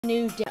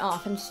New day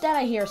off. Instead,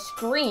 I hear a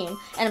scream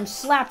and I'm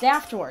slapped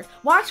afterward.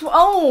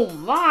 Oh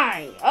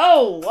my!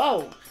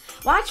 Oh!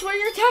 Watch where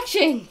you're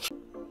touching!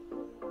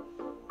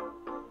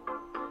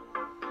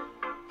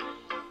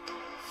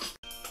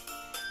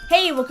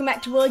 Hey, welcome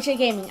back to WilliJ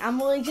Gaming. I'm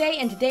WilliJ,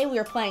 and today we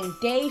are playing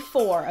Day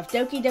 4 of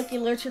Doki Doki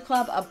Literature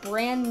Club, a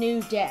brand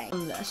new day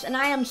on this. And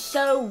I am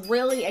so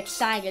really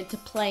excited to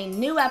play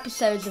new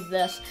episodes of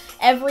this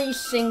every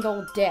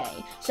single day.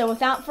 So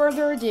without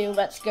further ado,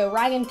 let's go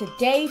right into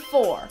Day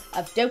 4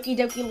 of Doki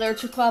Doki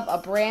Literature Club, a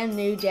brand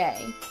new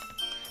day.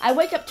 I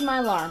wake up to my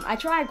alarm. I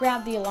try to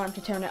grab the alarm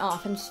to turn it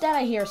off. Instead,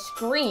 I hear a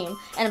scream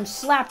and I'm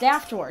slapped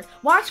afterward.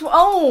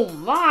 Oh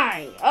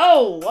my!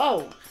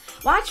 Oh!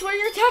 Watch where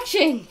you're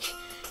touching!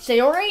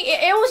 Sayori,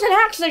 it was an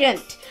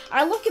accident.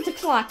 I look at the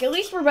clock. At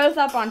least we're both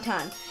up on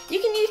time.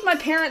 You can use my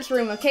parents'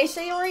 room, okay,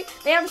 Sayori?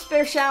 They have a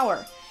spare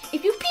shower.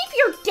 If you peep,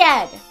 you're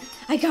dead.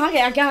 I got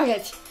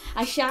it.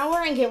 I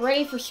shower and get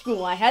ready for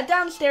school. I head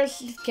downstairs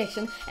to the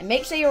kitchen and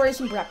make Sayori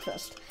some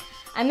breakfast.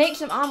 I make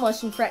some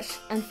omelets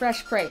and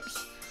fresh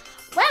crepes.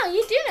 Wow,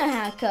 you do know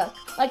how to cook.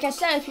 Like I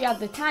said, if you have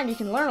the time, you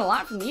can learn a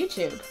lot from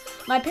YouTube.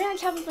 My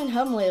parents haven't been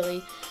home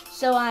lately,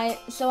 so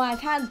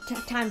I've had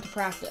time to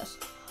practice.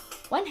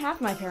 When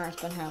have my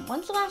parents been home?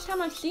 When's the last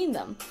time I've seen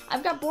them?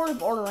 I've got bored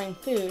of ordering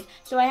food,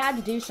 so I had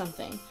to do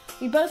something.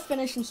 We both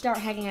finish and start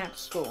heading out to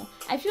school.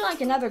 I feel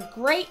like another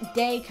great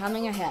day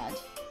coming ahead.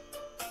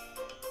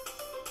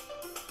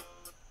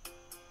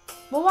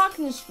 We're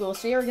walking to school.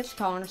 Sayori gets a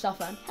call on her cell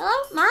phone. Hello,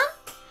 Mom?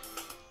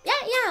 Yeah,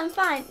 I'm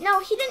fine. No,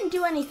 he didn't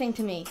do anything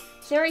to me.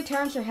 Sayori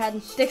turns her head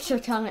and sticks her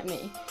tongue at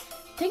me.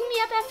 Picking me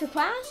up after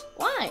class?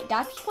 Why?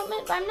 Doctor's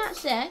appointment, but I'm not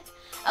sick.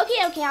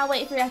 Okay, I'll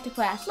wait for you after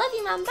class. Love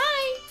you, Mom.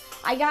 Bye.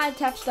 I got a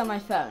text on my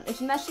phone.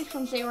 It's a message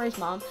from Sayori's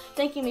mom,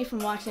 thanking me for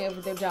watching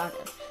over their daughter.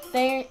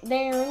 They're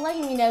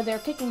letting me know they're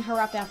picking her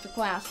up after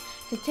class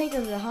to take her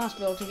to the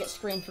hospital to get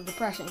screened for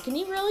depression. Can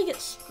you really get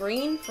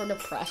screened for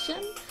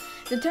depression?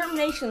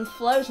 Determination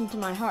flows into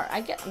my heart.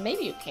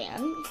 Maybe you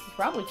can. You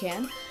probably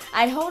can.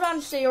 I'd hold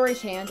on to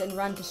Sayori's hand and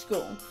run to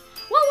school. Whoa,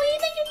 what do you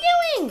think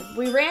you're doing?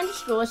 We ran to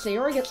school as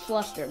Sayori gets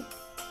flustered.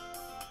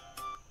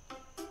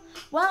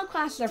 Well,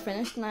 classes are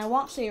finished, and I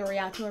walked Sayori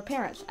out to her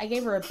parents. I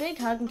gave her a big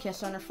hug and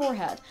kiss on her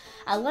forehead.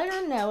 I let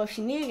her know if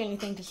she needed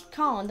anything to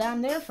call and that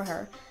I'm there for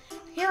her.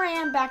 Here I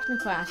am back in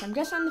class. I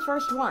guess I'm the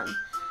first one.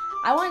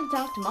 I wanted to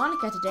talk to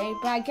Monica today,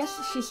 but I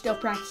guess she's still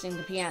practicing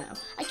the piano.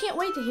 I can't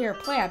wait to hear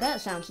her play. I bet it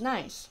sounds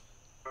nice.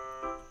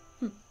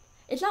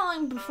 It's not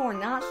long before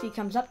Natsuki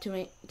comes up to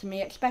me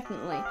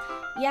expectantly.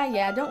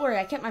 Yeah, don't worry,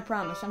 I kept my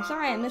promise. I'm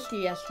sorry I missed you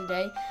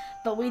yesterday,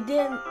 but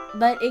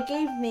it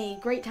gave me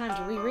great time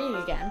to reread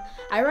it again.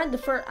 I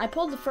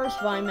pulled the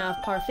first volume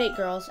of Parfait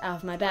Girls out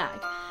of my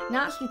bag.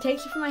 Natsuki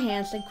takes it from my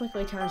hands, then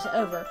quickly turns it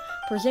over,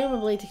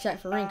 presumably to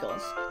check for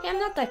wrinkles. Hey, I'm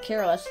not that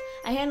careless.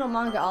 I handle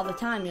manga all the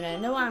time, you know.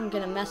 No, I'm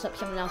gonna mess up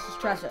someone else's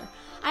treasure.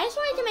 I just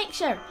wanted to make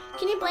sure.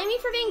 Can you blame me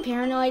for being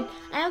paranoid?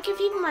 I don't give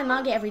people my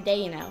manga every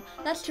day, you know.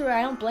 That's true,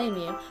 I don't blame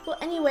you. Well,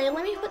 anyway,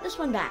 let me put this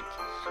one back.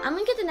 I'm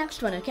gonna get the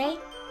next one, okay?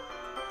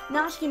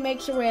 Natsuki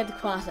makes her way to the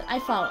closet. I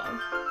follow.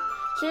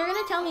 So you're gonna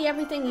tell me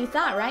everything you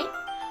thought, right?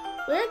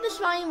 Where did this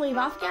volume leave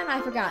off again?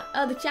 I forgot.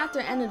 Oh, the chapter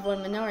ended when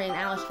Minori and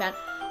Alice found...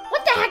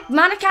 What the heck,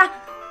 Monica?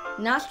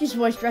 Natsuki's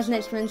voice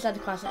resonates from inside the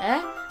closet.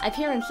 I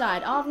peer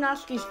inside. All of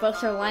Natsuki's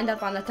books are lined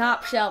up on the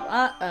top shelf.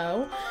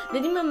 Uh-oh.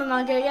 Did you move my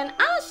manga again?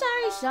 Oh,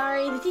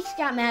 sorry. The teacher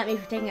got mad at me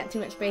for taking up too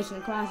much space in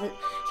the closet,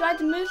 so I had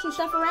to move some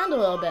stuff around a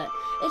little bit.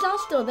 It's all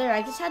still there.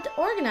 I just had to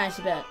organize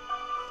a bit.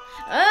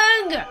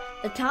 Ugh!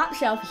 The top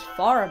shelf is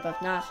far above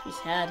Natsuki's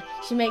head.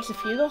 She makes a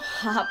futile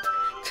hop,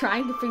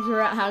 trying to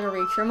figure out how to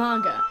reach her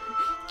manga.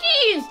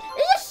 Jeez,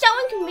 this is so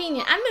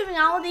inconvenient. I'm moving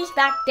all of these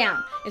back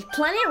down. There's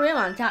plenty of room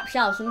on the top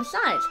shelves, and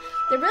besides,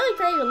 they're really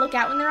pretty to look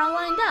at when they're all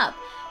lined up.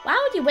 Why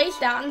would you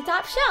waste out on the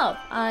top shelf?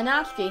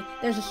 Natsuki,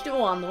 there's a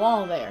stool on the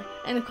wall there.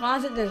 In the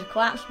closet, there's a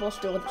collapsible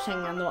stool that's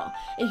hanging on the wall.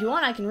 If you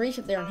want, I can reach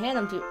up there and hand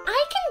them to you.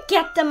 I can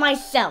get them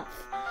myself.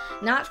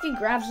 Natsuki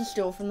grabs the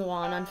stool from the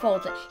wall and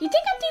unfolds it. You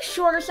think I'm too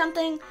short or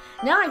something?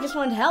 No, I just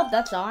wanted to help,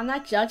 that's all. I'm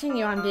not judging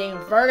you. I'm being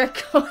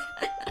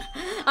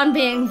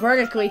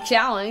vertically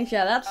challenged.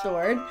 Yeah, that's the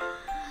word.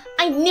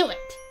 I knew it.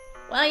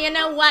 Well, you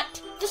know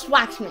what? Just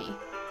watch me.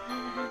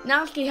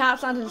 Natsuki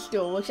hops onto the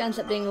stool, which ends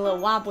up being a little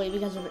wobbly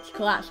because of its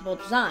collapsible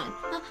design.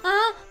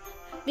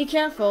 Be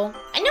careful.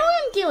 I know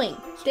what I'm doing.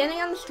 Standing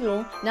on the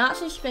stool,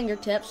 Natsuki's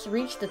fingertips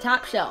reach the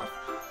top shelf.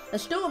 The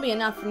stool will be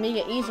enough for me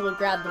to easily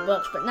grab the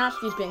books, but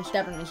Natsuki's being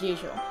stubborn as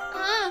usual.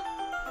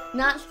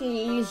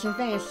 Natsuki uses her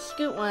fingers to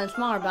scoot one of the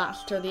smaller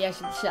boxes toward the edge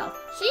of the shelf.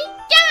 See?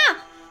 Yeah!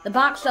 The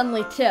box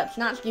suddenly tips.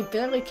 Natsuki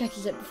barely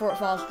catches it before it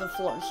falls to the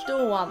floor. The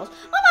stool wobbles.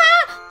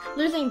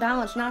 Losing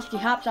balance, Natsuki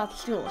hops off the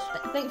stool.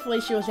 Thankfully,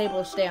 she was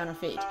able to stay on her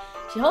feet.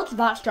 She holds the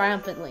box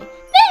triumphantly.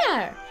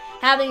 There!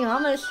 Having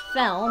almost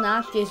fell,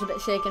 Natsuki is a bit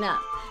shaken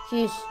up.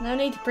 Geez, no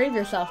need to prove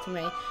yourself to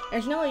me.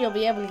 There's no way you'll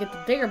be able to get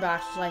the bigger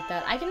boxes like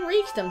that. I can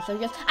reach them, so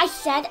yes. I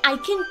said I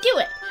can do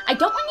it! I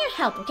don't want your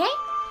help, okay?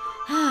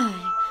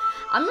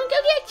 I'm gonna go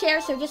get a chair,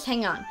 so just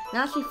hang on.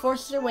 Natsuki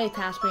forces her way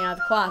past me out of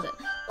the closet.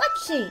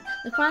 Let's see.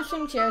 The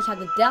classroom chairs have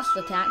the desks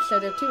attached, so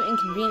they're too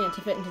inconvenient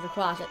to fit into the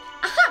closet.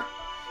 Aha!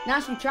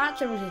 Natsuki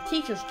trots over to the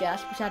teacher's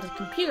desk, which has a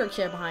computer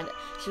chair behind it.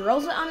 She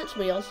rolls it on its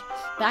wheels,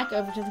 back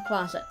over to the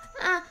closet.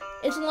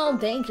 It's a little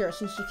dangerous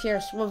since the chair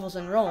swivels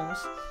and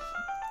rolls.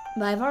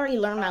 But I've already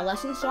learned my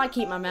lesson, so I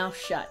keep my mouth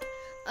shut.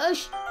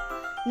 Oosh!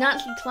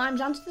 Natsuki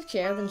climbs onto the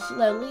chair, then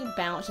slowly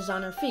balances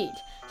on her feet.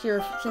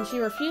 Since she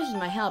refuses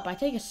my help, I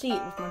take a seat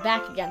with my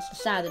back against the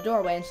side of the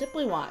doorway and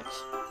simply watch.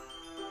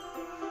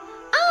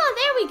 Ah,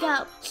 there we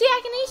go! See,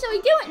 I can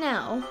easily do it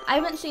now! I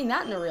haven't seen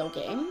that in a real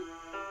game.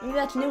 Maybe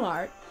that's new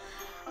art.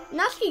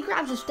 Natsuki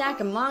grabs a stack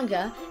of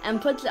manga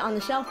and puts it on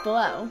the shelf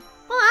below.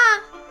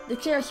 Ah! The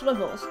chair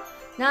swivels.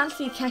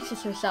 Natsuki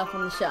catches herself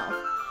on the shelf.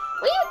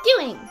 What are you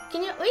doing?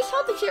 Can you at least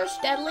hold the chair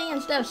steadily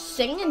instead of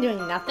sitting and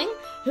doing nothing?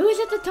 Who is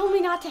it that told me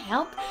not to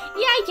help?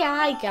 Yeah,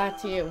 I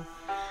got you.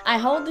 I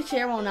hold the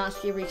chair while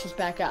Natsuki reaches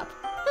back up.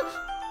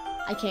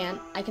 I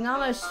can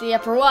almost see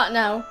it for what?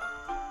 No.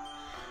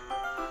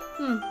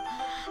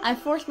 I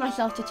forced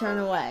myself to turn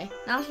away.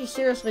 Natsuki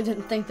seriously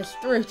didn't think this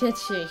through, did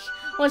she?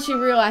 Once she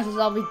realizes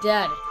I'll be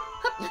dead.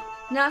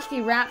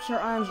 Natsuki wraps her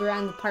arms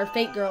around the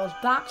Parfait Girls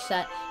box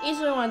set,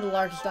 easily one of the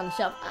largest on the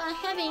shelf.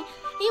 Heavy.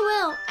 You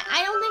will.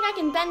 I don't think I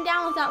can bend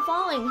down without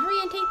falling. Hurry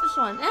and take this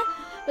one.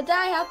 But then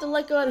I have to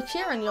let go of the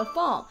chair and you'll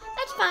fall.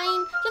 That's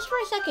fine. Just for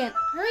a second.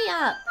 Hurry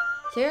up.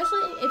 Seriously?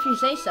 If you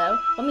say so,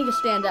 let me just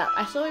stand up.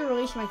 I slowly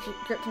release my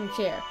grip from the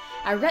chair.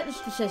 I regret this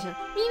decision.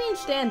 What do you mean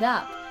stand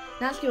up?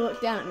 Natsuki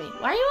looks down at me.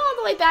 Why are you all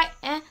the way back?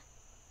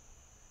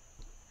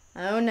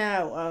 Oh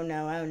no.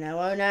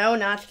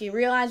 Natsuki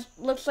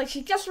looks like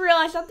she just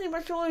realized something,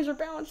 but shoulders are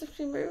balanced if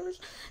she moves.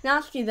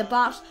 Natsuki, the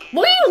box.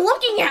 What are you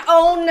looking at?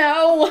 Oh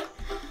no!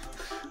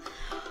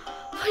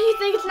 What do you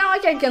think? It's not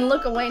like I can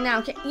look away now.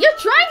 You're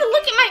trying to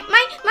look at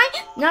my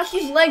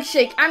Natsuki's legs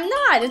shake. I'm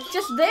not. It's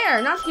just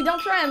there. Natsuki,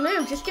 don't try to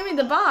move. Just give me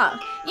the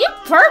box. You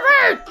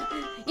pervert!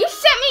 You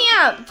set me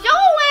up. Go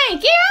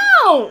away. Get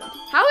out.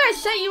 How did I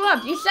set you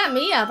up? You set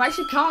me up. I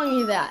should call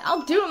you that.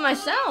 I'll do it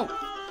myself.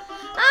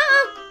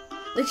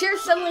 The chair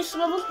suddenly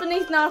swivels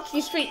beneath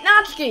Natsuki's feet.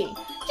 Natsuki!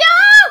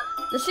 Yeah!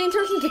 The scene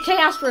turns into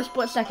chaos for a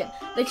split second.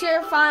 The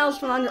chair flies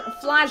from under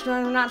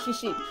Natsuki's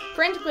seat.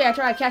 Frantically, I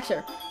try to catch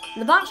her.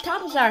 The box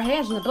topples out her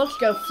hands and the books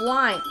go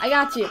flying. I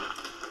got you.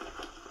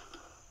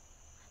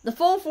 The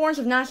full force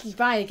of Natsuki's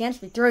body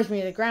against me throws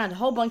me to the ground. A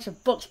whole bunch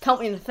of books pelt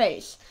me in the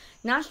face.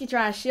 Natsuki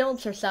tries to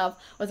shield herself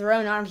with her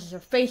own arms as her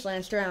face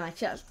lands straight on my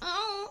chest.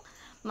 Oh!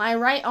 My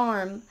right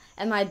arm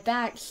and my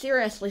back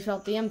seriously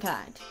felt the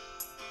impact.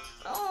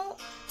 Oh!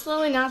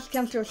 Slowly, Natsuki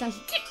comes to her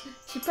senses.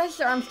 She presses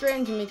her arm straight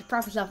into me to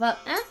prop herself up.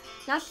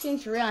 Natsuki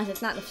seems to realize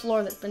it's not the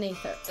floor that's beneath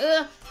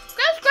her.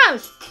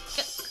 Gross!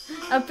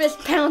 A fist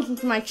pounds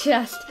into my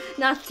chest.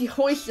 Natsuki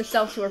hoists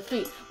herself to her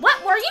feet.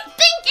 What were you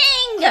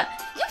thinking?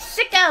 You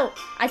sicko!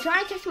 I try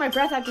and catch my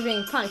breath after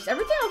being punched.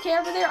 Everything okay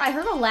over there? I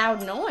heard a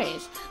loud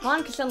noise.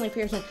 Monica suddenly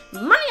appears in.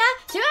 Manga?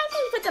 So you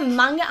actually put the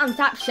manga on the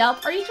top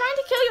shelf? Are you trying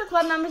to kill your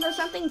club members or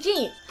something?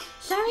 Jeez.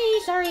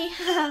 Sorry.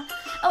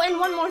 Oh, and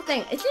one more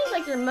thing. It seems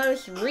like your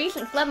most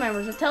recent club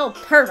members are total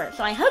perverts,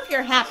 so I hope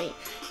you're happy.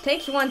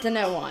 Takes one to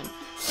know one.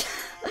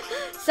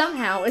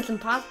 Somehow, it's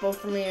impossible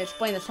for me to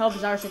explain this whole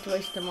bizarre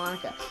situation to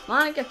Monica.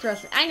 Monica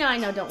trusts me. I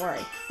know, don't worry.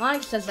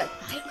 Monica says that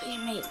quietly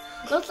to me.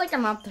 Looks like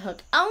I'm off the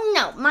hook. Oh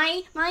no,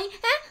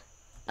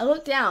 I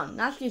look down.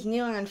 Natsuki's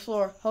kneeling on the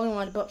floor, holding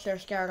one of the books that are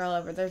scattered all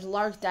over. There's a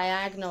large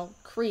diagonal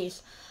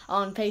crease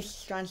on the page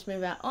she's trying to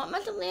smooth out. Oh, it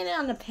must have landed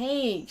on the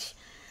page.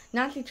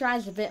 Natsuki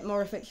tries a bit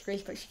more to fix the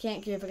crease, but she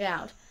can't give it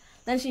out.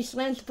 Then she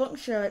slams the book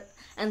shut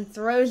and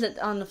throws it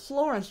on the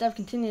floor. Instead of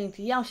continuing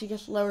to yell, she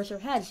just lowers her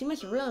head. She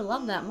must really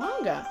love that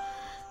manga.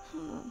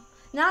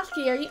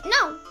 Natsuki, are you?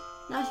 No!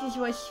 Natsuki's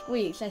voice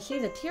squeaks. I see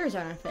the tears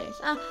on her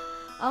face.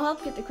 I'll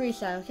help get the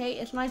crease out, okay?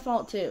 It's my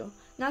fault, too.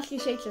 Natsuki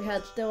shakes her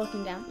head, still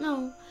looking down.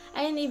 No,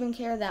 I didn't even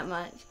care that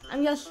much.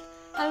 I'm just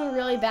having a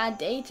really bad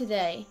day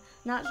today.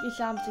 Natsuki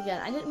sobs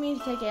again. I didn't mean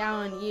to take it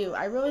out on you.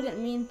 I really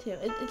didn't mean to.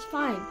 It's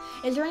fine.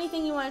 Is there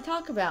anything you want to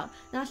talk about?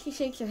 Natsuki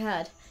shakes her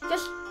head.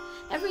 Just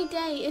every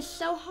day is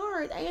so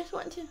hard. I just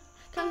want to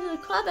come to the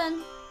club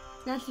and...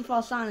 Natsuki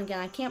falls silent again.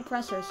 I can't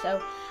press her,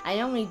 so I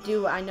only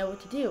do what I know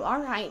what to do.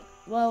 Alright,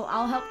 well,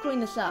 I'll help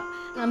clean this up,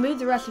 and I'll move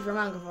the rest of your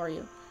manga for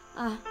you.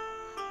 I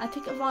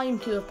picked up volume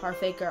 2 of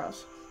Parfait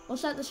Girls. We'll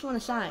set this one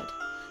aside.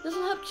 This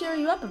will help cheer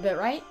you up a bit,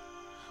 right?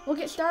 We'll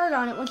get started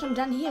on it once I'm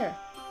done here.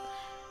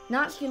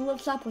 Natsuki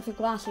looks up with her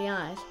glossy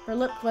eyes. Her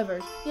lip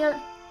quivers. You're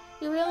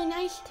really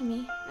nice to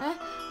me.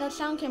 That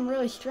sound came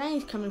really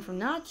strange coming from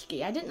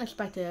Natsuki. I didn't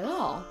expect it at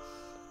all.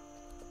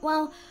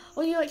 Well,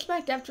 what do you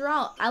expect? After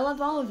all, I love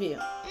all of you.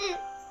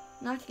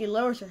 Natsuki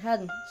lowers her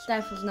head and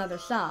stifles another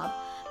sob.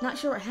 Not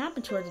sure what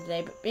happened to her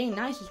today, but being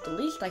nice is the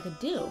least I could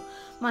do.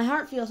 My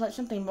heart feels like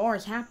something more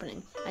is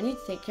happening. I need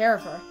to take care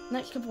of her. The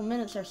next couple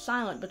minutes are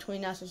silent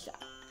between us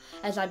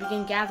as I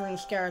begin gathering the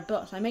scattered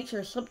books. I make sure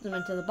to slip them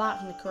into the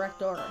box in the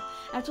correct order.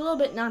 After a little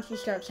bit, Natsuki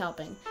starts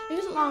helping. It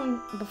isn't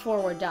long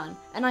before we're done,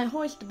 and I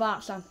hoist the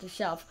box onto the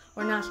shelf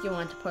where Natsuki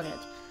wanted to put it.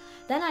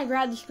 Then I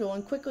grabbed the school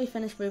and quickly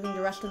finished moving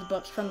the rest of the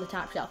books from the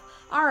top shelf.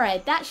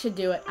 Alright, that should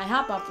do it. I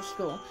hop off the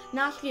school.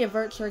 Natsuki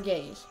averts her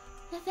gaze.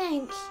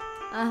 Thanks.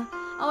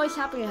 Always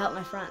happy to help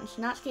my friends.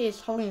 Natsuki is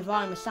holding the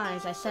volume aside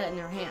as I set it in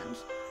her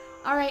hands.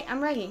 Alright,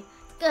 I'm ready.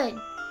 Good.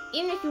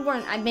 Even if you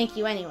weren't, I'd make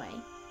you anyway.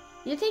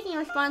 You're taking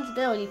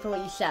responsibility for what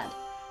you said.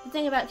 The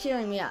thing about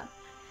cheering me up.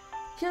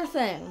 Sure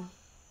thing.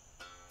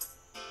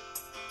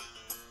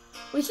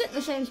 We sit in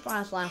the same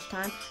spot as last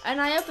time, and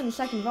I open the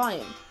second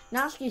volume.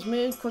 Natsuki's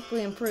mood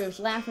quickly improves,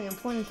 laughing and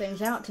pointing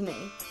things out to me.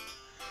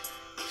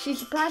 She's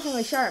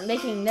surprisingly sharp,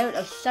 making a note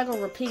of several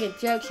repeated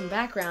jokes and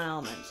background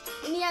elements.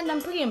 In the end,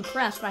 I'm pretty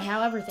impressed by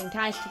how everything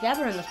ties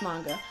together in this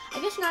manga. I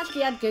guess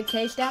Natsuki had good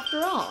taste after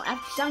all.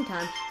 After some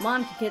time,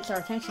 Monica gets our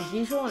attention as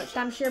usual, and it's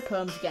time to share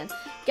poems again.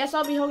 Guess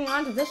I'll be holding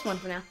on to this one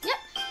for now. Yep,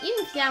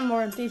 even if I'm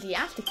more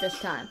enthusiastic this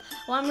time.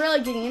 Well, I'm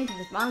really getting into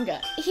this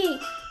manga.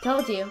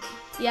 Told you.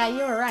 Yeah, you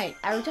were right.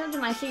 I returned to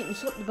my seat and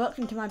slipped the book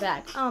into my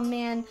bag. Oh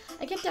man,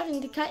 I kept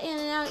having to cut in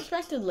and out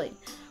unexpectedly.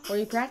 Were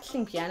you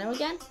practicing piano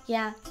again?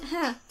 Yeah.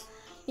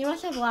 You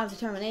must have a lot of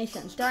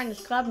determination. Starting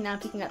this club and now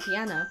picking up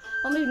piano.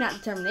 Well, maybe not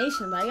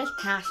determination, but I guess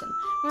passion.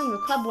 Remember,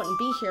 the club wouldn't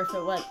be here if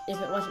it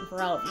wasn't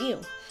for all of you.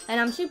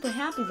 And I'm super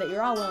happy that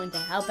you're all willing to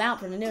help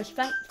out for the newest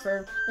for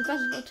the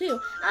festival too.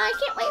 I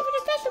can't wait for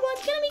the festival.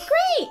 It's gonna be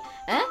great.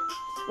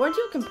 Weren't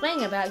you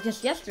complaining about it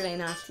just yesterday,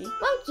 Natsuki?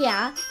 Well,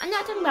 yeah. I'm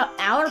not talking about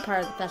our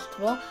part of the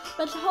festival,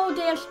 but it's a whole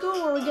day of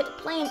school where we get to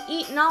play and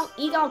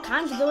eat all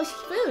kinds of delicious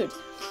food.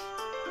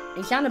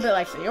 You sound a bit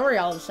like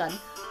Sayori all of a sudden.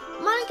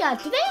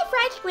 Monica, do they have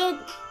fried squid?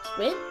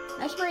 Squid?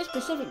 That's a very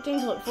specific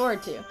thing to look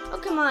forward to. Oh,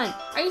 come on.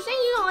 Are you saying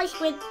you don't like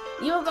squid?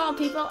 You of all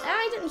people?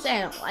 I didn't say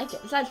I don't like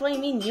it. Besides, what do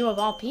you mean, you of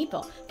all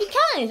people?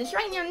 Because it's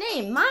right in your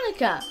name,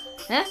 Monica.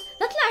 That's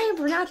not how you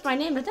pronounce my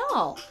name at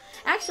all.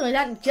 Actually,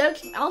 that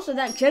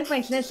joke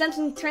makes no sense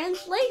in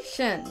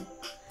translation.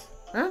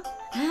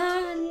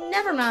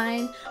 Never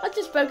mind. Let's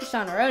just focus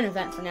on our own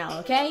event for now,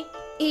 okay?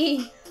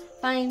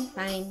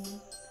 Fine.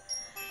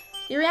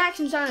 Your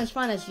reactions aren't as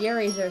fun as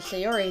Yuri's or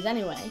Sayori's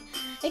anyway.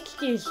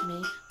 Excuse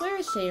me, where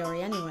is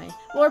Sayori anyway?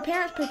 Well, her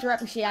parents picked her up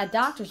and she had a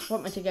doctor's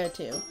appointment to go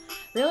to.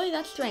 Really?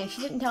 That's strange.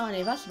 She didn't tell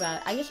any of us about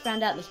it. I just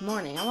found out this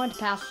morning. I wanted to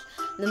pass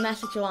the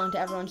message along to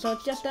everyone, so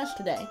it's just us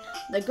today.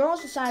 The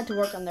girls decided to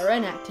work on their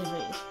own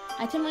activities.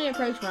 I timidly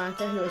approached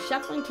Monica, who was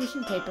shuffling through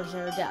some papers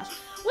at her desk.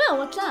 Well,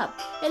 what's up?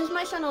 It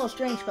might sound a little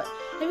strange, but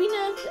have you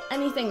noticed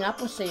anything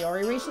up with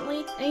Sayori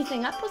recently?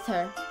 Anything up with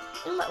her?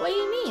 And what do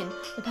you mean?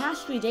 The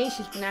past few days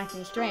she's been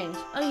acting strange.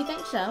 Oh, you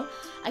think so?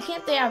 I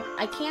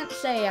can't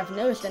say I've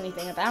noticed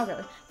anything about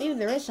her. Maybe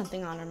there is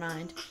something on her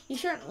mind. You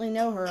certainly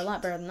know her a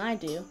lot better than I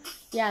do.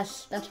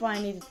 Yes, that's why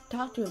I needed to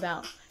talk to her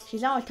about.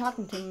 She's always talked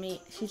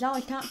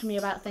to me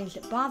about things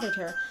that bothered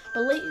her,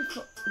 but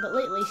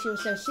lately she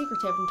was so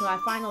secretive until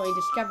I finally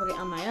discovered it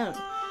on my own.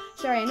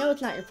 Sorry, I know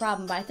it's not your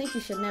problem, but I think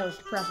you should know as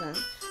the president.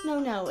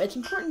 No, it's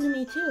important to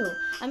me too.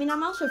 I mean,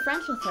 I'm also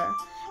friends with her,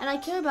 and I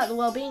care about the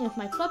well-being of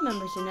my club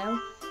members, you know.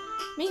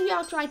 Maybe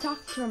I'll try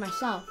talking to her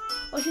myself.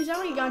 Well, she's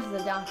already gone to the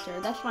doctor.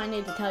 That's what I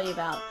need to tell you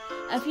about.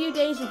 A few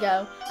days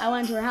ago, I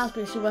went to her house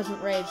because she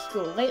wasn't ready to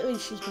school. Lately,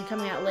 she's been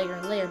coming out later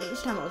and later, but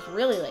this time it was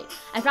really late.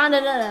 I found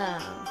it,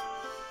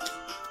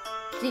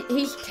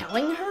 He's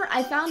telling her?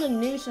 I found a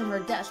noose in her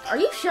desk. Are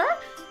you sure?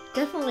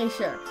 Definitely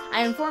sure.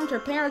 I informed her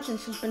parents and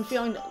she's been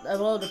feeling a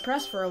little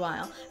depressed for a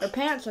while. Her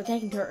parents are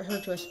taking her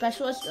to a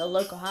specialist at a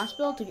local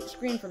hospital to get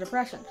screened for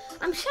depression.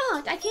 I'm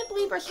shocked. I can't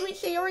believe our sweet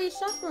Sayori is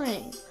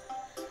suffering.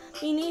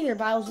 Me neither,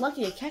 but I was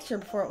lucky to catch her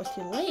before it was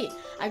too late.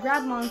 I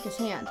grabbed Monica's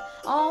hand.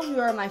 All of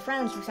you are my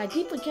friends, which I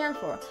deeply care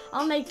for.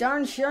 I'll make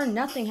darn sure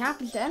nothing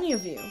happens to any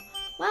of you.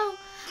 Well,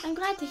 I'm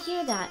glad to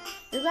hear that.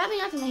 You're grabbing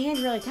onto my hand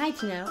really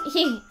tight, you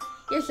know.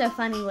 You're so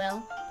funny,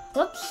 Will.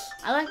 Whoops,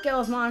 I let go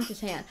of Monica's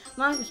hand.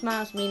 Monica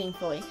smiles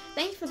meaningfully.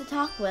 Thanks for the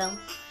talk, Will.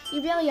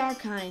 You really are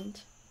kind.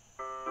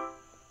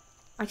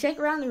 I check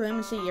around the room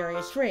and see Yuri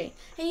is free.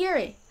 Hey,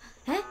 Yuri.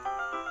 Huh?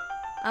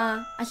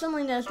 I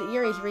suddenly noticed that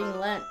Yuri's reading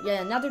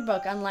yet another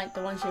book unlike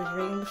the one she was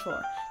reading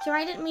before.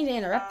 Sorry, I didn't mean to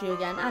interrupt you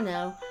again, I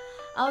know.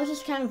 I was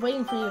just kind of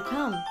waiting for you to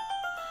come.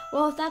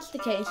 Well, if that's the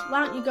case,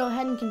 why don't you go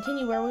ahead and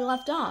continue where we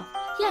left off?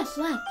 Yes,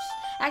 let's.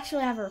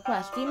 Actually, I have a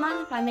request. Do you mind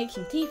if I make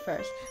some tea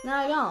first?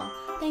 Not at all.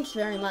 Thanks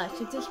very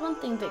much. If there's one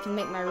thing that can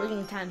make my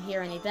reading time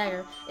here any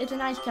better, it's a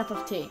nice cup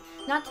of tea.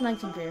 Not to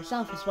mention for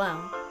yourself as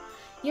well.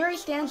 Yuri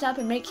stands up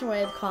and makes her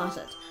way to the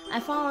closet. I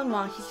follow and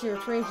watch as she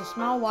retrieves a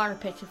small water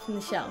pitcher from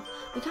the shelf,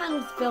 the kind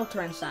with a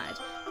filter inside.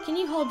 Can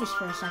you hold this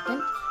for a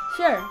second?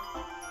 Sure.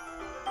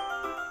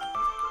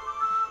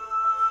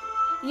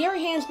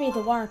 Yuri hands me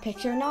the water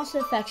pitcher and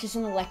also fetches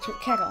an electric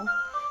kettle.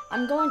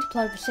 I'm going to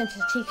plug this into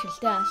the teacher's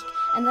desk,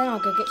 and then I'll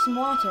go get some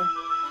water.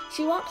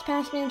 She walks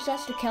past me and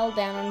sets the kettle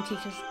down on the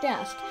teacher's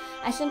desk.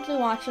 I simply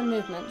watch her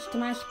movements. To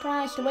my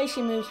surprise, the way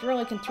she moves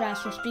really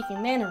contrasts her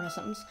speaking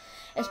mannerisms.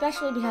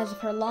 Especially because of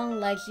her long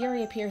legs,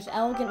 Yuri appears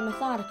elegant and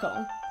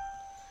methodical.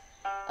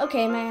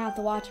 Okay, may I have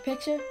the water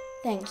pitcher?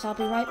 Thanks, I'll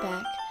be right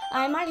back.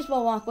 I might as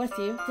well walk with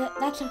you.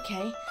 That's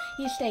okay.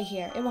 You stay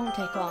here. It won't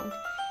take long.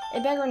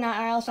 It better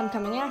not, or else I'm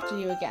coming after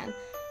you again.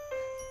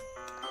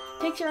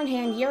 Picture in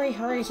hand, Yuri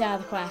hurries out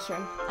of the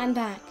classroom. I'm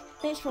back.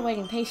 Thanks for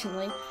waiting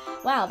patiently.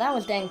 Wow, that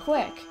was dang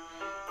quick.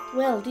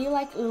 Will, do you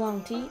like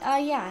oolong tea?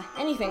 Yeah,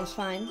 anything's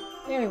fine.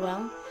 Very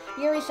well.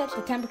 Yuri sets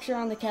the temperature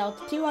on the kettle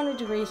to 200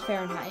 degrees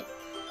Fahrenheit.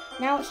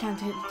 Now it's time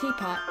to hit the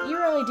teapot. You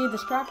really do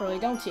this properly,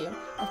 don't you?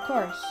 Of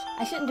course.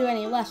 I shouldn't do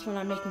any less when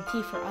I'm making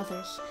tea for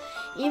others.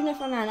 Even if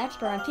I'm not an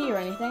expert on tea or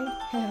anything.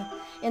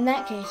 In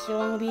that case,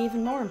 you'll only be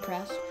even more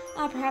impressed.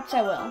 Perhaps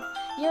I will.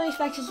 Yuri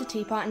fetches the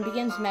teapot and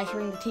begins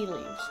measuring the tea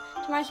leaves.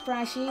 To my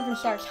surprise, she even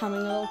starts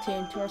humming a little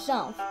tune to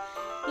herself.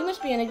 You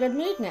must be in a good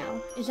mood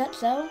now. Is that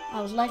so?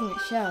 I was letting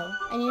it show,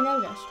 and you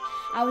noticed.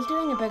 I was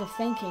doing a bit of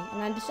thinking,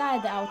 and I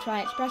decided that I would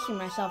try expressing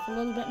myself a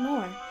little bit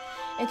more.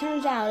 It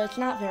turns out it's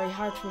not very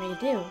hard for me to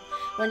do,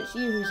 when it's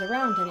you who's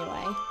around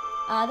anyway.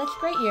 That's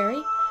great,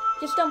 Yuri.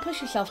 Just don't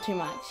push yourself too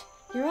much.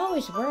 You're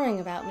always worrying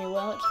about me,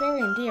 Will. It's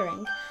very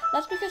endearing.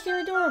 That's because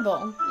you're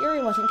adorable.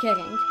 Yuri wasn't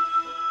kidding.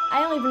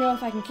 I don't even know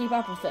if I can keep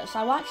up with this.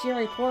 I watched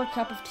Yuri pour a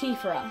cup of tea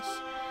for us.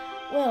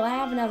 Will, I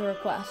have another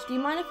request. Do you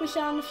mind if we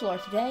sit on the floor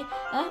today?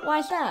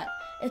 Why's that?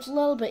 It's a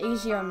little bit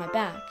easier on my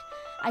back.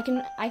 I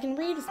can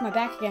read with my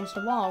back against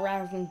the wall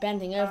rather than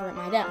bending over at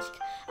my desk.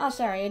 Oh,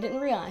 sorry, I didn't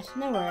realize.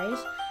 No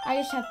worries. I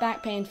just have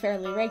back pain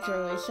fairly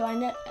regularly, so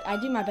I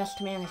do my best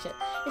to manage it.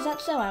 Is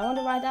that so? I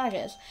wonder why that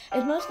is.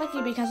 It's most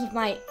likely because of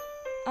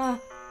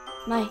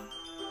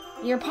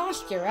your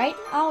posture, right?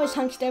 Always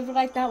hunched over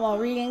like that while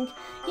reading.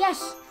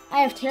 Yes,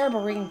 I have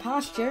terrible reading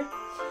posture.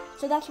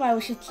 So that's why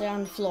we should sit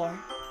on the floor.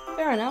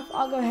 Fair enough,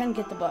 I'll go ahead and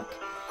get the book.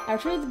 I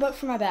retrieve the book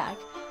from my bag.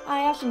 I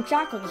have some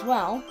chocolate as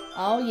well.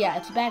 Oh yeah,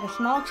 it's a bag of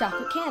small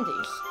chocolate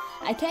candies.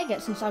 I take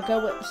it since it'll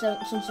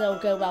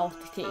go well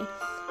with the tea.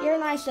 Here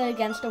and I sit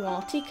against a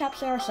wall,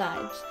 teacups at our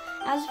sides.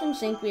 As if in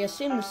sync, we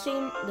assume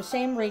the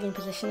same reading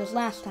position as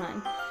last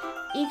time,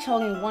 each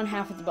holding one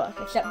half of the book,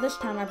 except this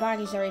time our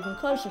bodies are even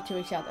closer to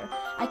each other.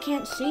 I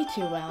can't see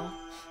too well.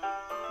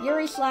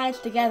 Yuri slides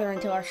together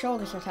until our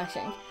shoulders are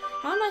touching.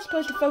 How am I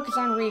supposed to focus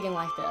on reading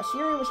like this?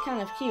 Yuri was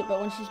kind of cute, but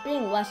when she's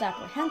being less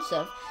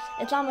apprehensive,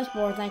 it's almost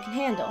more than I can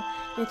handle.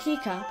 Your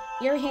teacup.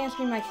 Yuri hands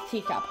me my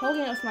teacup.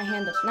 Holding it with my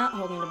hand that's not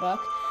holding the book,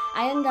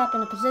 I end up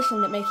in a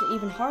position that makes it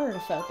even harder to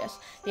focus,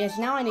 because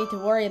now I need to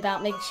worry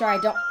about making sure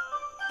I don't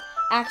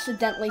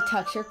accidentally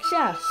touch her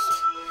chest.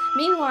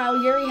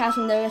 Meanwhile, Yuri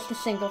hasn't noticed a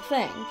single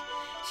thing.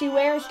 She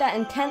wears that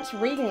intense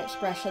reading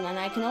expression, and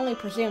I can only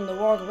presume the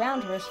world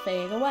around her is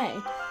fading away.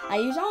 I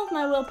use all of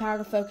my willpower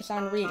to focus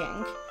on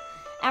reading.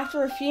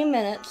 After a few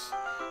minutes,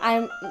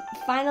 I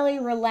finally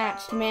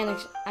managed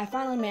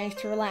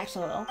to relax a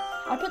little.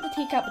 I put the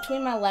teacup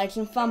between my legs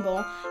and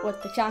fumble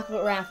with the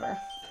chocolate wrapper.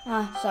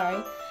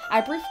 Sorry.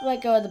 I briefly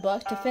let go of the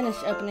book to finish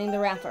opening the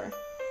wrapper.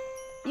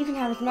 You can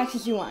have as much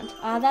as you want.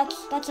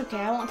 That's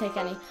okay. I won't take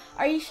any.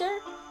 Are you sure?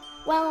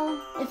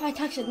 Well, if I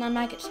touch it, then I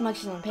might get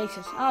smudged on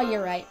pages. Oh,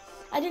 you're right.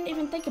 I didn't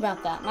even think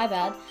about that. My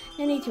bad.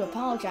 No need to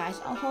apologize.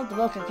 I'll hold the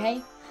book,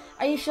 okay?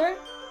 Are you sure?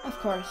 Of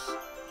course.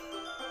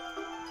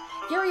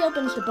 Yuri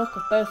opens the book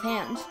with both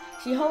hands.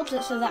 She holds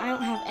it so that I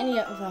don't have any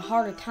of a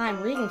harder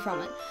time reading from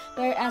it,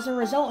 but as a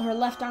result, her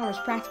left arm is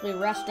practically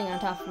resting on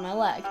top of my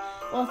leg.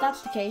 Well, if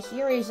that's the case,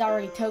 Yuri is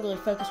already totally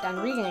focused on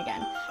reading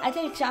again. I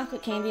take a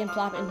chocolate candy and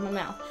plop it into my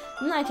mouth.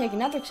 Then I take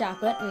another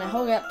chocolate and I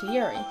hold it up to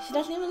Yuri. She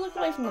doesn't even look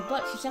away from the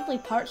book. She simply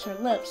parts her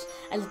lips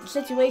as if the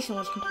situation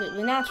was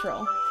completely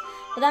natural.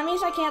 But that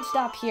means I can't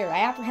stop here.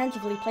 I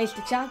apprehensively place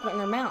the chocolate in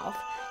her mouth.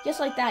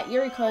 Just like that,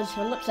 Yuri closes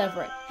her lips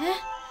over it. Huh?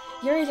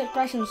 Yuri's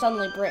expression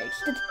suddenly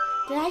breaks. Did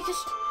I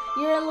just...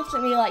 Yuri looks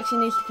at me like she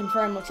needs to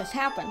confirm what just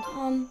happened.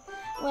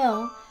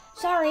 Well,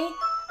 sorry.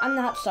 I'm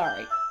not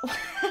sorry.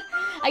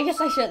 I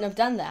guess I shouldn't have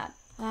done that.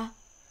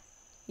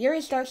 Yuri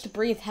starts to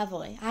breathe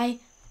heavily. I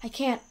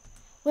can't...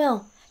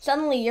 Will,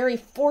 suddenly Yuri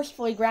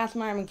forcefully grabs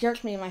my arm and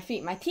jerks me to my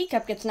feet. My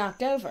teacup gets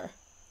knocked over.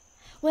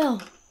 Will,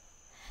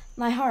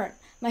 my heart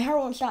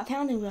won't stop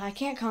pounding, Will. I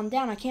can't calm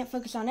down. I can't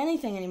focus on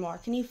anything anymore.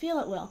 Can you feel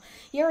it, Will?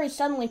 Yuri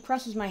suddenly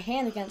presses my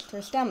hand against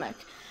her stomach.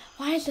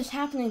 Why is this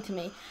happening to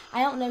me?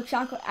 I don't know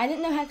chocolate. I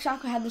didn't know how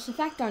chocolate had this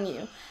effect on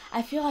you.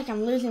 I feel like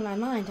I'm losing my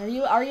mind. Are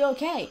you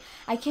okay?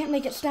 I can't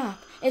make it stop.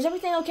 Is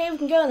everything okay? We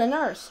can go to the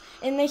nurse.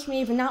 It makes me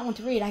even not want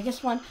to read. I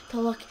just want to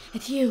look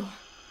at you.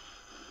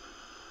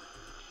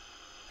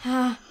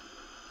 You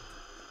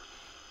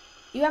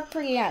have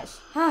pretty eyes.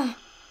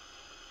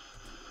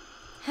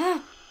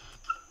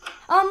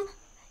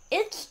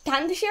 It's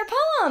time to share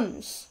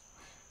poems.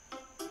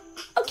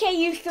 Okay,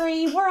 you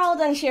three, we're all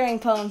done sharing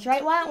poems,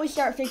 right? Why don't we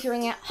start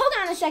figuring out... Hold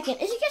on a second,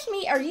 is it just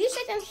me, or you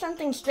said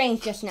something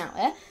strange just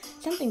now,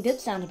 Something did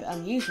sound a bit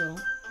unusual.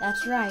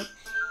 That's right.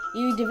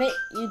 You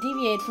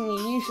deviated from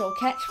your usual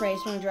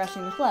catchphrase when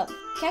addressing the club.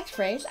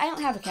 Catchphrase? I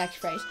don't have a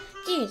catchphrase.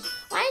 Geez,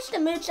 why is the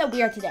mood so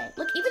weird today?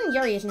 Look, even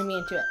Yuri isn't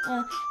immune to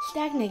it.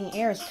 Stagnating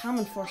air is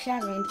common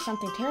foreshadowing that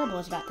something terrible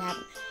is about to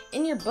happen.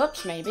 In your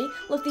books, maybe.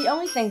 Look, the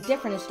only thing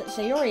different is that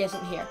Sayori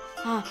isn't here.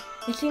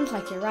 It seems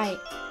like you're right.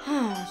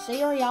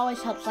 Sayori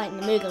always helps lighten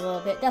the mood a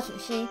little bit,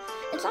 doesn't she?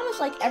 It's almost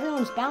like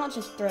everyone's balance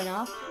is thrown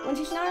off when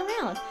she's not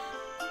around.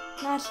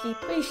 Natsuki,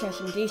 please show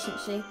some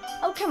decency.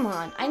 Oh, come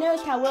on. I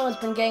noticed how Will has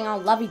been getting all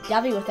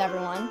lovey-dovey with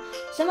everyone.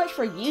 So much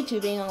for you two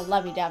being all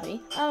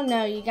lovey-dovey. Oh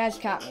no, you guys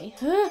caught me.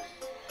 Huh?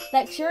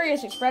 That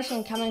curious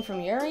expression coming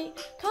from Yuri?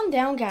 Calm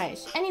down,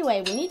 guys.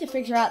 Anyway, we need to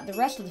figure out the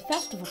rest of the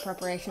festival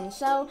preparations,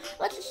 so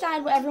let's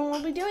decide what everyone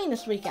will be doing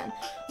this weekend.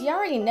 We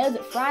already know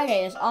that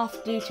Friday is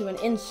off due to an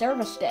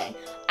in-service day.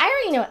 I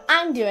already know what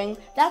I'm doing.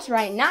 That's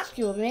right,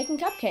 Natsuki will be making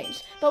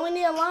cupcakes, but we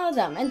need a lot of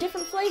them and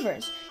different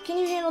flavors. Can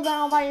you handle that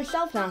all by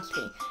yourself,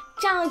 Natsuki?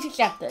 Challenge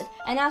accepted.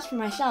 And as for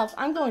myself,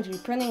 I'm going to be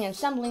printing and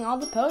assembling all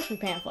the poetry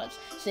pamphlets.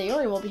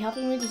 Sayori will be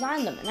helping me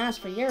design them. And as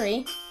for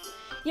Yuri,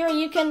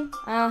 you can,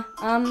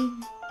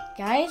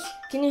 guys,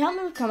 can you help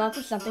me come up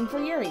with something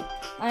for Yuri?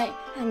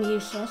 I'm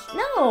useless.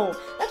 No,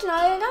 that's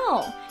not it at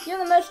all. You're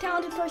the most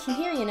talented person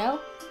here, you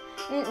know.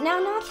 Now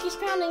Natsuki's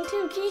pounding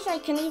too. Geez, I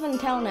can even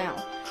tell now.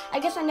 I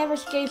guess I never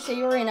gave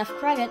Sayori enough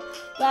credit,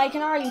 but I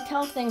can already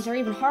tell things are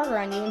even harder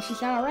on you when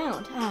she's not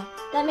around.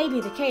 That may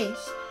be the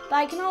case.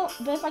 But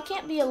if I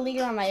can't be a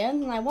leader on my own,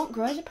 then I won't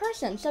grow as a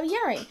person. So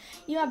Yuri,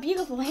 you have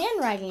beautiful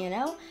handwriting, you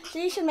know. So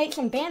you should make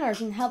some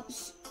banners and help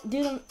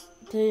do them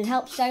to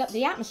help set up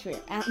the atmosphere.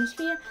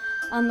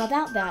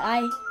 About that,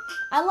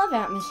 I love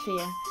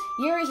atmosphere.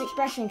 Yuri's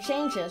expression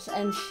changes,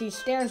 and she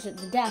stares at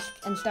the desk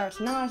and starts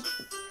nodding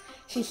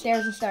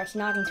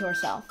to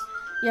herself.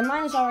 Your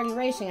mind is already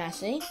racing, I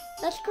see.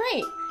 That's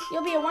great.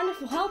 You'll be a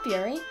wonderful help,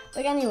 Yuri.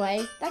 But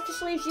anyway, that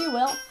just leaves you,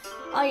 Will.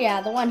 Oh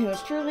yeah, the one who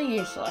is truly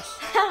useless.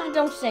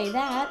 Don't say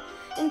that.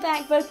 In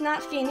fact, both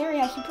Natsuki and Yuri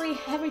have some pretty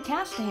heavy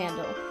tasks to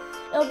handle.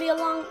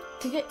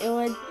 It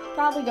would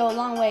probably go a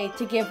long way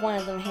to give one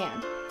of them a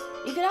hand.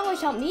 You could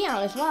always help me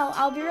out as well.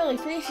 I'll be really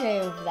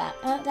appreciative of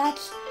that.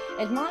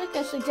 Is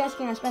Monica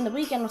suggesting I spend the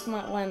weekend with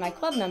one of my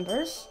club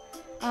members?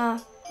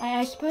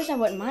 I suppose I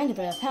wouldn't mind a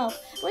bit of help.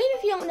 But even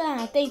if you don't know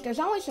how to date, there's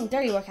always some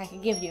dirty work I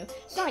could give you.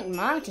 It's not like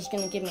Monica's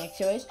gonna give me a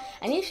choice,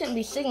 and you shouldn't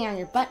be sitting on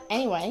your butt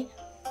anyway.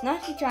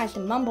 Natsuki tries to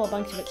mumble a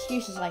bunch of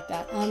excuses like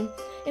that.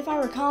 If I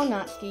recall,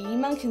 Natsuki, you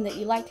mentioned that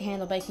you like to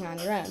handle baking on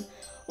your own.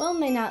 Will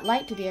may not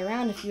like to be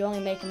around if you only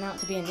make him out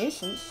to be a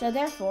nuisance, so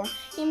therefore,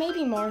 he may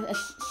be more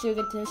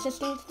suited to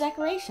assisting with the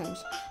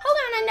decorations. Hold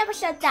on, I never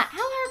said that.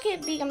 How hard can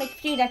it be to make a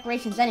few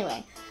decorations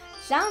anyway?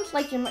 Sounds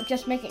like you're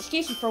just making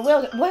excuses for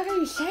Will. What are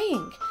you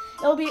saying?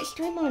 It will be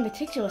extremely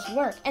meticulous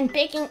work, and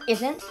baking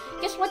isn't.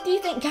 Guess what do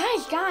you think?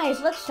 Guys,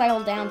 let's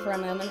settle down for a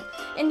moment.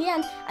 In the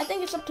end, I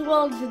think it's up to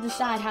Will to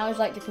decide how he'd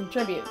like to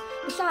contribute.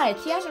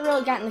 Besides, he hasn't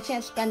really gotten the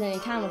chance to spend any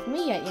time with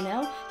me yet, you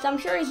know? So I'm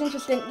sure he's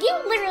interested.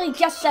 You literally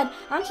just said,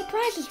 I'm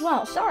surprised as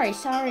well. Sorry.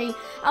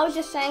 I was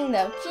just saying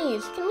though,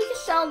 geez, can we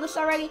just settle this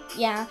already?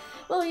 Yeah.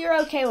 Well, you're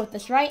okay with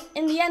this, right?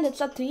 In the end, it's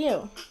up to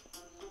you.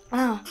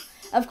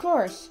 Of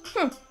course.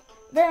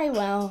 Very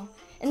well.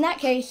 In that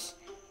case,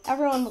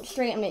 everyone looks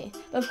straight at me.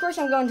 But of course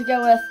I'm going to go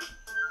with,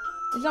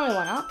 there's only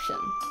one option.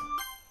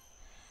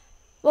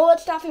 Well,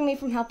 what's stopping me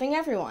from helping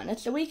everyone?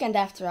 It's the weekend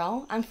after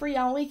all. I'm free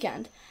all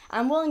weekend.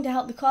 I'm willing to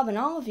help the club and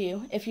all of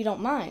you, if you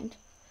don't mind.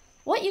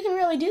 What, you can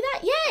really do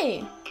that?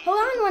 Yay! Hold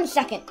on 1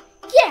 second.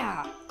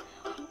 Yeah!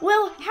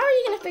 Well, how are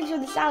you going to figure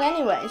this out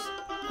anyways?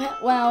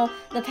 Well,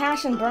 the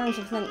passion burns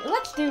within.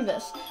 Let's do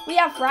this. We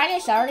have Friday,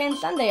 Saturday, and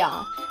Sunday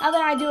off. How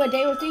about I do a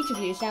day with each of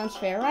you? Sounds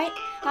fair, right?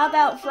 How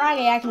about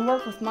Friday I can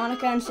work with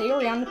Monica and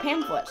Sayori on the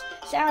pamphlets.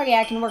 Saturday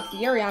I can work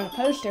with Yuri on the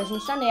posters,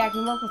 and Sunday I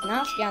can work with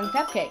Natsuki on the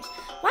cupcakes.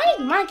 Why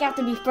did Monica have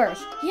to be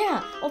first?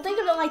 Yeah, well think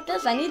of it like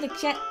this. I need to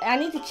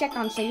check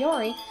on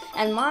Sayori,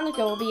 and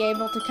Monica will be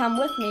able to come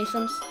with me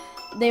since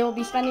they will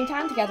be spending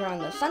time together on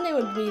this. Sunday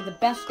would be the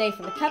best day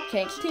for the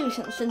cupcakes, too,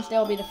 since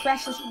they'll be the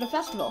freshest for the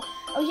festival.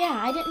 Oh,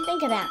 yeah, I didn't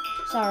think of that.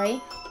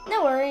 Sorry.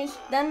 No worries.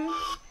 Then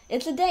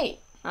it's a date.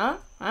 Huh?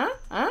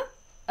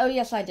 Oh,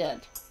 yes, I did.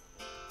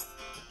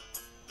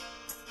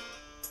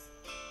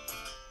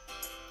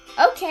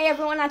 Okay,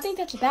 everyone, I think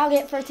that's about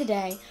it for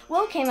today.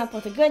 Will came up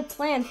with a good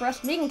plan for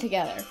us meeting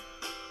together.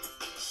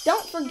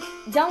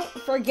 Don't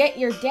forget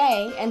your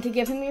day and to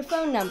give him your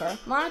phone number.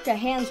 Monica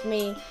hands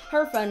me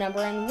her phone number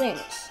and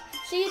winks.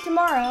 See you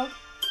tomorrow.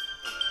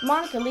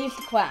 Monica leaves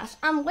the class.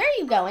 Where are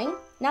you going?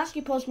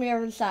 Natsuki pulls me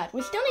over to the side.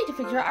 We still need to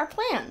figure out our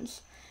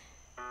plans.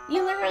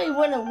 You literally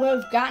would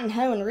have gotten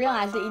home and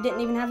realized that you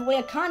didn't even have a way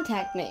to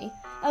contact me.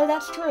 Oh,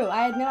 that's true.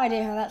 I had no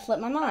idea how that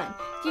slipped my mind.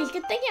 Geez,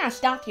 good thinking I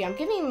stopped you. I'm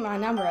giving you my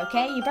number,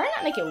 okay? You better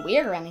not make it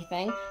weird or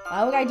anything.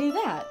 Why would I do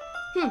that?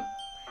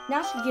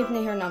 Natsuki gives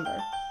me her number.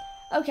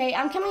 Okay,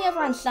 I'm coming over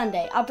on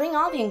Sunday. I'll bring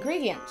all the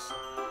ingredients.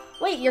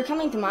 Wait, you're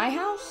coming to my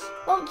house?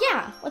 Well,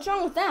 yeah. What's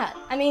wrong with that?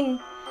 I mean,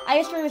 I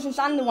guess since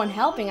I'm the one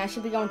helping, I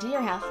should be going to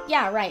your house.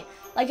 Yeah, right.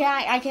 Like,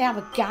 I could have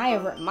a guy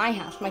over at my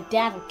house. My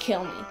dad would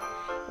kill me.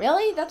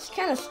 Really? That's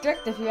kind of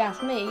strict if you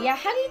ask me. Yeah,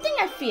 how do you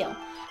think I feel?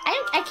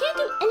 I can't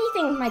do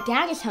anything when my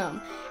dad is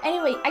home.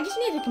 Anyway, I just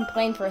need to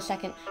complain for a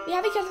second. We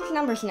have each other's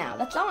numbers now.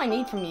 That's all I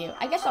need from you.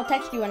 I guess I'll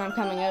text you when I'm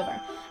coming over.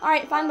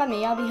 Alright, fine by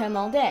me. I'll be home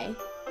all day.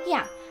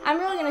 Yeah, I'm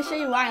really going to show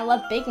you why I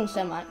love baking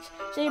so much.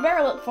 So you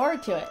better look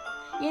forward to it.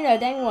 You know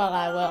dang well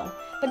I will.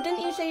 But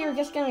didn't you say you were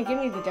just going to give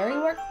me the dirty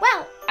work?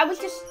 Well, I was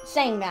just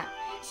saying that.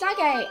 It's not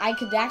like I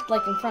could act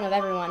like in front of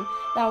everyone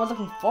that I was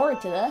looking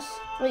forward to this.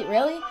 Wait,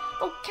 really?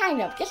 Well,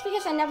 kind of. Just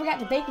because I never got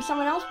to bake with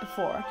someone else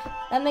before.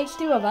 That makes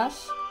 2 of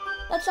us.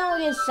 That's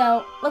all it is,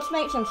 so let's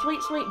make some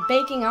sweet, sweet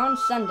baking on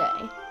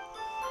Sunday.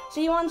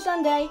 See you on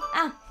Sunday.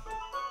 Ah,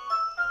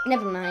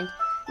 never mind.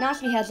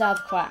 Natsuki heads out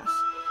of class.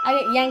 I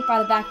get yanked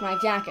by the back of my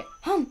jacket.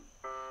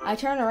 I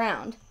turn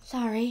around.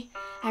 Sorry.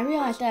 I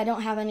realized that I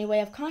don't have any way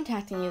of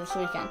contacting you this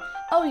weekend.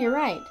 Oh, you're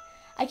right.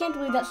 I can't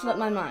believe that slipped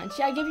my mind.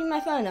 Should I give you my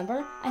phone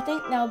number? I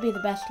think that would be the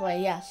best way,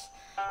 yes.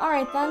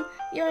 Alright then,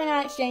 Yuri and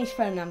I exchange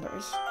phone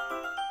numbers.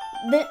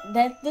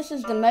 This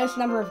is the most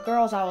number of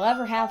girls I will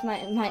ever have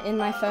in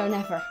my phone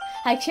ever.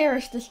 I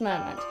cherish this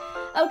moment.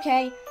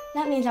 Okay,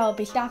 that means I will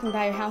be stopping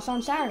by your house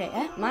on Saturday.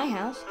 My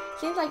house?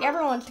 Seems like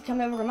everyone wants to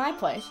come over to my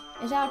place.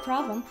 Is that a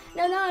problem?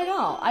 No, not at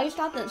all. I just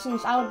thought that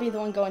since I would be the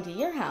one going to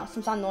your house,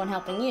 since I'm the one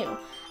helping you.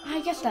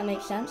 I guess that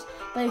makes sense.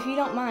 But if you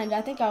don't mind,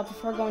 I think I would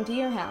prefer going to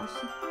your house.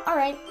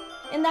 Alright.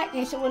 In that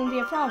case, it wouldn't be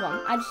a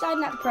problem. I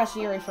decided not to press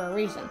Yuri for a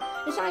reason.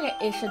 It's not like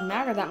it should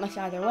matter that much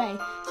either way,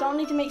 so I'll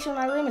need to make sure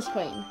my room is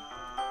clean.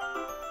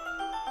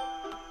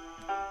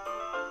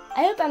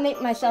 I hope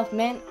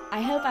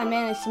I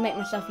manage to make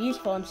myself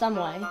useful in some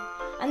way.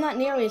 I'm not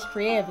nearly as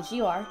creative as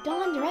you are.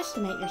 Don't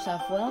underestimate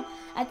yourself, Will.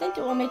 I think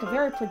it will make a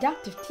very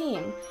productive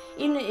team,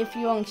 even if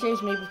you only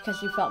chose me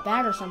because you felt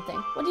bad or something.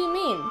 What do you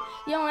mean?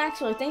 You don't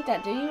actually think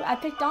that, do you? I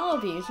picked all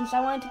of you since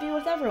I wanted to be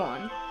with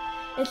everyone.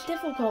 It's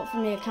difficult for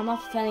me to come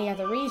up with any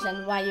other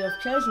reason why you have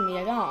chosen me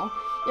at all.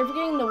 You're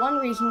forgetting the one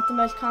reason with the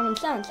most common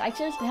sense. I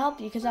chose to help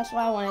you because that's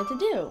what I wanted to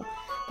do.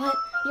 But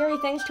Yuri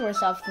thinks to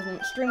herself with an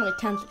extremely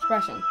tense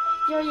expression.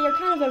 Yuri, you're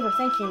kind of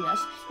overthinking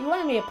this. You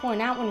wanted me to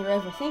point out when you're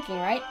overthinking,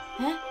 right?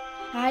 Huh?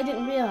 I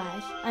didn't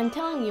realize. I'm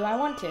telling you, I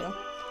want to.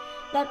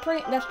 That's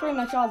pretty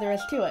much all there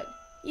is to it.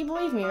 You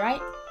believe me,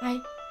 right?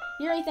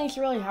 Yuri thinks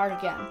really hard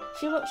again.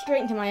 She looked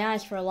straight into my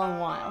eyes for a long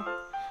while.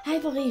 I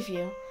believe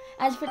you.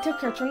 As if it took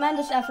her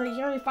tremendous effort,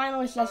 Yuri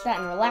finally says that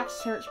and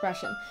relaxes her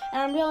expression.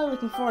 And I'm really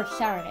looking forward to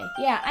Saturday.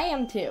 Yeah, I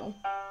am too.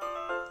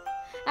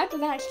 After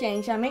that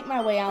exchange, I make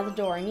my way out of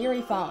the door and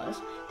Yuri follows.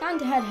 Time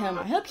to head home.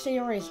 I hope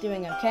Sayori is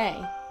doing okay.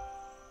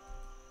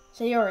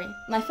 Sayori.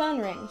 My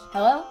phone rings.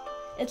 Hello?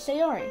 It's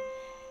Sayori.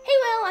 Hey,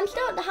 Will, I'm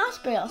still at the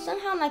hospital.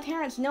 Somehow my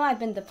parents know I've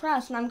been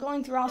depressed and I'm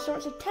going through all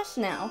sorts of tests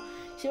now.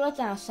 She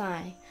lets out a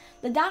sigh.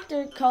 The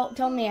doctor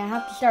told me I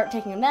have to start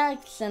taking a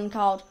medicine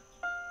called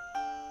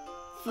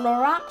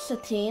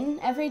fluoxetine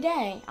every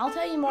day. I'll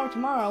tell you more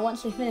tomorrow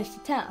once they finish the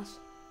test.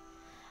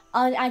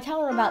 I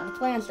tell her about the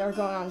plans that are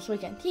going on this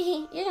weekend.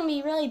 Hee, you're going to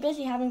be really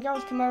busy having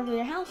girls come over to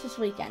your house this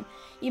weekend.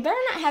 You better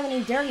not have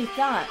any dirty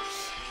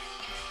thoughts.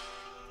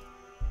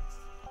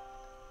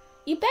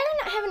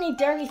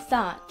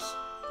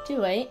 Too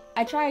late.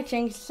 I try to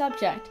change the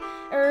subject.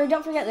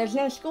 Don't forget there's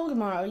no school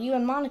tomorrow. You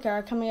and Monica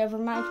are coming over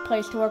to my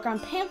place to work on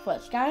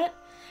pamphlets. Got it?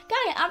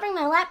 Got it. I'll bring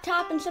my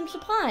laptop and some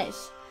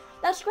supplies.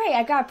 That's great.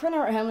 I got a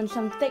printer at home and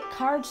some thick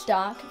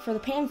cardstock for the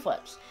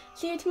pamphlets.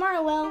 See you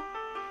tomorrow, Will.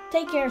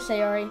 Take care,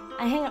 Sayori.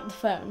 I hang up the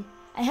phone.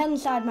 I head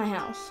inside my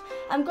house.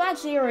 I'm glad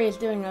Sayori is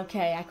doing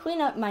okay. I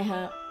clean up my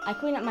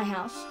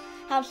house,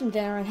 have some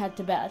dinner, and head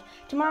to bed.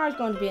 Tomorrow is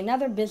going to be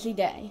another busy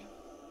day.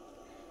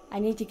 I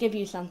need to give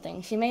you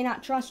something. She may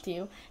not trust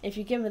you. If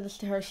you give this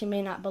to her, she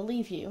may not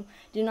believe you.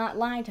 Do not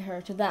lie to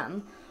her, to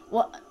them.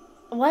 What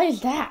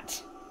is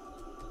that?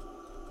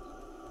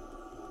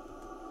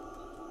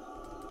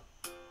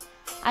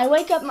 I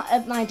wake up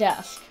at my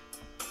desk.